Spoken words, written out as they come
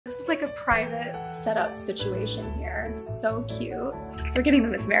like a private setup situation here. It's so cute. So we're getting the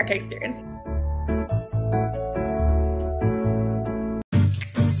Miss America experience.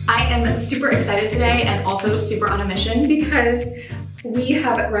 I am super excited today and also super on a mission because we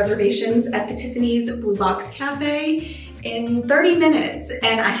have reservations at the Tiffany's Blue Box Cafe in 30 minutes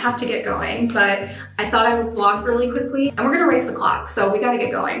and I have to get going, but I thought I would vlog really quickly and we're gonna race the clock, so we gotta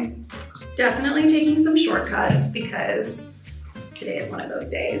get going. Definitely taking some shortcuts because today is one of those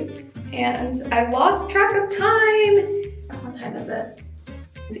days. And I lost track of time. What time is it?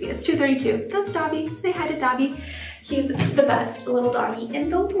 It's 2:32. That's Dobby. Say hi to Dobby. He's the best little doggy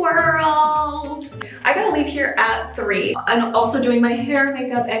in the world. I gotta leave here at 3. I'm also doing my hair,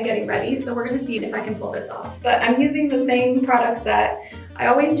 makeup, and getting ready, so we're gonna see if I can pull this off. But I'm using the same products that I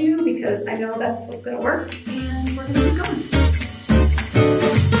always do because I know that's what's gonna work, and we're gonna get going.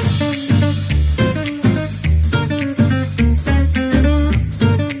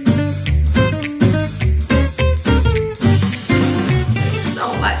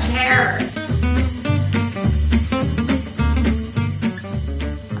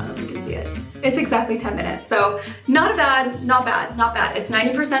 It's exactly 10 minutes, so not bad, not bad, not bad. It's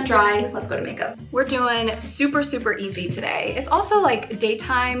 90% dry. Let's go to makeup. We're doing super, super easy today. It's also like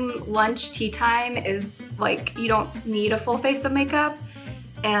daytime, lunch, tea time is like, you don't need a full face of makeup.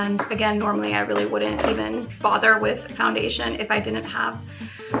 And again, normally I really wouldn't even bother with foundation if I didn't have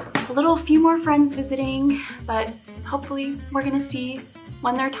a few more friends visiting, but hopefully we're gonna see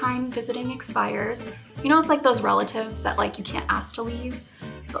when their time visiting expires. You know, it's like those relatives that like you can't ask to leave,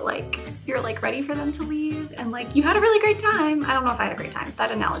 but like you're like ready for them to leave and like you had a really great time. I don't know if I had a great time.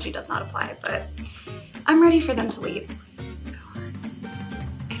 That analogy does not apply, but I'm ready for them to leave.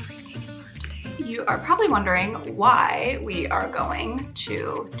 Everything is hard today. You are probably wondering why we are going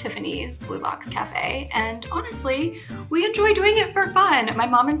to Tiffany's Blue Box Cafe, and honestly, we enjoy doing it for fun. My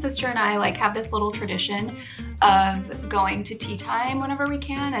mom and sister and I like have this little tradition of going to tea time whenever we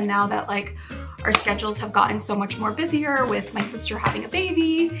can, and now that like our schedules have gotten so much more busier with my sister having a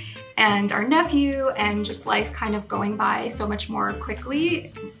baby and our nephew and just life kind of going by so much more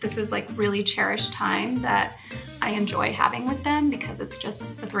quickly, this is like really cherished time that I enjoy having with them because it's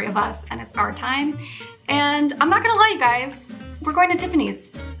just the 3 of us and it's our time. And I'm not gonna lie, you guys, we're going to Tiffany's.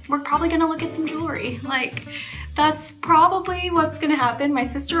 We're probably gonna look at some jewelry. Like, that's probably what's gonna happen. My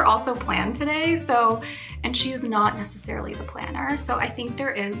sister also planned today, and she is not necessarily the planner, so I think there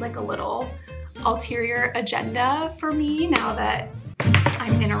is like a little ulterior agenda for me now that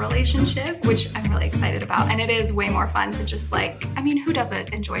I'm in a relationship, which I'm really excited about. And it is way more fun to just like, I mean, who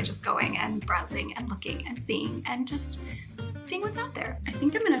doesn't enjoy just going and browsing and looking and seeing and just seeing what's out there. I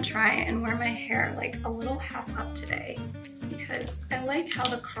think I'm gonna try and wear my hair like a little half up today because I like how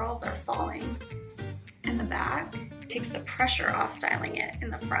the curls are falling in the back. It takes the pressure off styling it in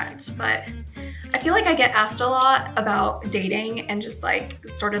the front, but I feel like I get asked a lot about dating and just like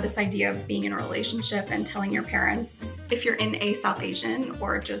sort of this idea of being in a relationship and telling your parents if you're in a South Asian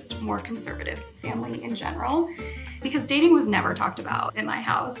or just more conservative family in general, because dating was never talked about in my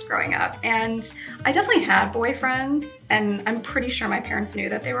house growing up. And I definitely had boyfriends and I'm pretty sure my parents knew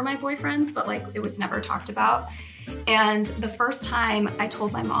that they were my boyfriends, but like it was never talked about. And the first time I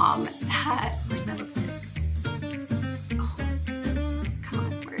told my mom that, where's my lipstick?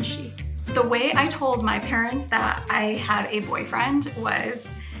 The way I told my parents that I had a boyfriend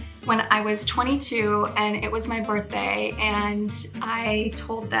was when I was 22 and it was my birthday, and I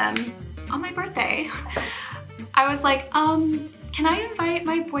told them on my birthday, I was like, can I invite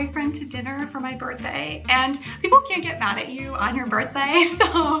my boyfriend to dinner for my birthday? And people can't get mad at you on your birthday,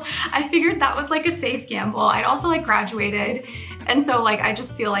 so I figured that was like a safe gamble. I'd also like graduated, and so like I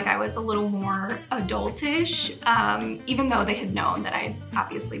just feel like I was a little more adultish, even though they had known that I'd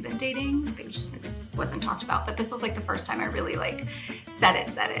obviously been dating. They just wasn't talked about, but this was like the first time I really like said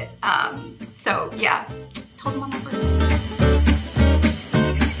it. So yeah, told them on my birthday.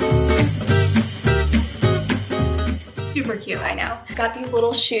 Super cute, I know. Got these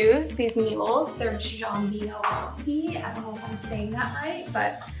little shoes, these mules. They're Gianvito Rossi. I don't know if I'm saying that right,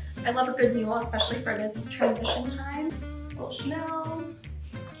 but I love a good mule, especially for this transition time. Little Chanel,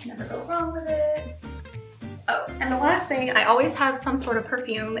 can never go wrong with it. Oh, and the last thing, I always have some sort of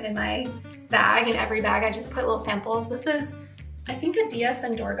perfume in my bag. In every bag, I just put little samples. This is, I think, a Dia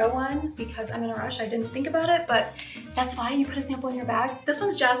Sandorga one because I'm in a rush. I didn't think about it, but that's why you put a sample in your bag. This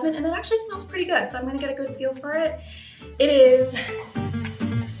one's jasmine, and it actually smells pretty good, so I'm gonna get a good feel for it. It is,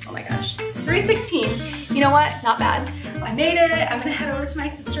 oh my gosh, 316. You know what? Not bad. I made it. I'm gonna head over to my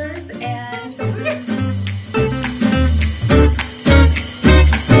sister's and go from here.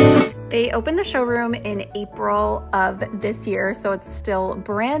 They opened the showroom in April of this year, so it's still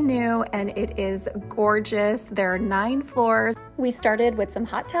brand new and it is gorgeous. There are 9 floors. We started with some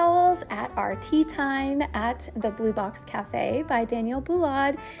hot towels at our tea time at the Blue Box Cafe by Daniel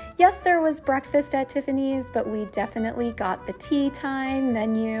Boulad. Yes, there was breakfast at Tiffany's, but we definitely got the tea time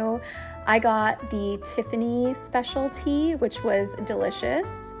menu. I got the Tiffany special tea, which was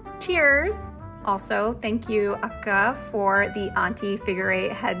delicious. Cheers! Also, thank you, Akka, for the Auntie figure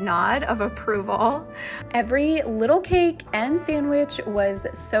 8 head nod of approval. Every little cake and sandwich was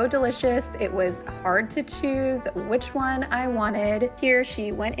so delicious. It was hard to choose which one I wanted. Here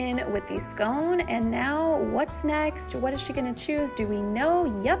she went in with the scone, and now what's next? What is she gonna choose? Do we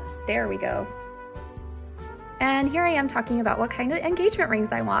know? Yep, there we go. And here I am talking about what kind of engagement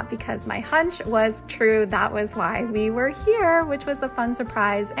rings I want because my hunch was true. That was why we were here, which was a fun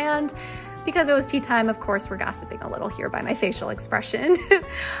surprise. And because it was tea time, of course, we're gossiping a little here by my facial expression.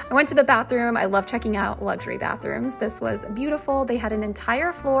 I went to the bathroom. I love checking out luxury bathrooms. This was beautiful. They had an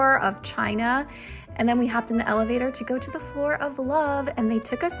entire floor of china. And then we hopped in the elevator to go to the floor of love, and they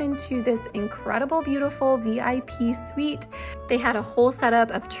took us into this incredible, beautiful VIP suite. They had a whole setup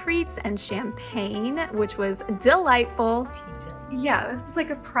of treats and champagne, which was delightful. Yeah, this is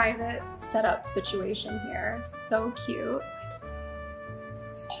like a private setup situation here. So cute.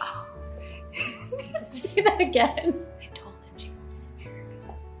 Oh. Say that again. I told him she was Miss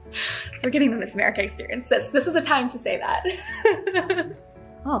America. So we're getting the Miss America experience. This is a time to say that.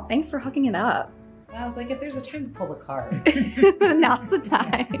 Oh, thanks for hooking it up. I was like, if there's a time to pull the card. Now's the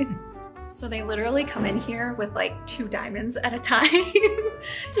time. So they literally come in here with like 2 diamonds at a time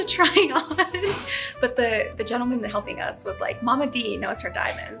to try on. But the gentleman helping us was like, Mama D knows her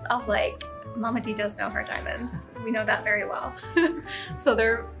diamonds. I was like, Mama D does know her diamonds. We know that very well. So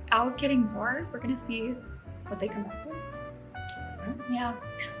they're out getting more. We're gonna see what they come up with. Yeah.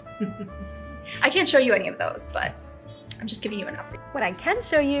 I can't show you any of those, but I'm just giving you an update. What I can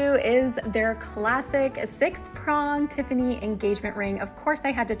show you is their classic 6-prong Tiffany engagement ring. Of course,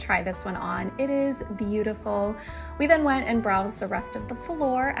 I had to try this one on. It is beautiful. We then went and browsed the rest of the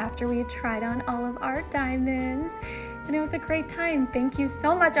floor after we tried on all of our diamonds. And it was a great time. Thank you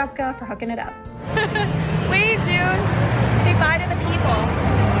so much, Upka, for hooking it up. Wait, dude. Say bye to the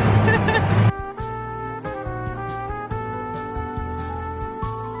people.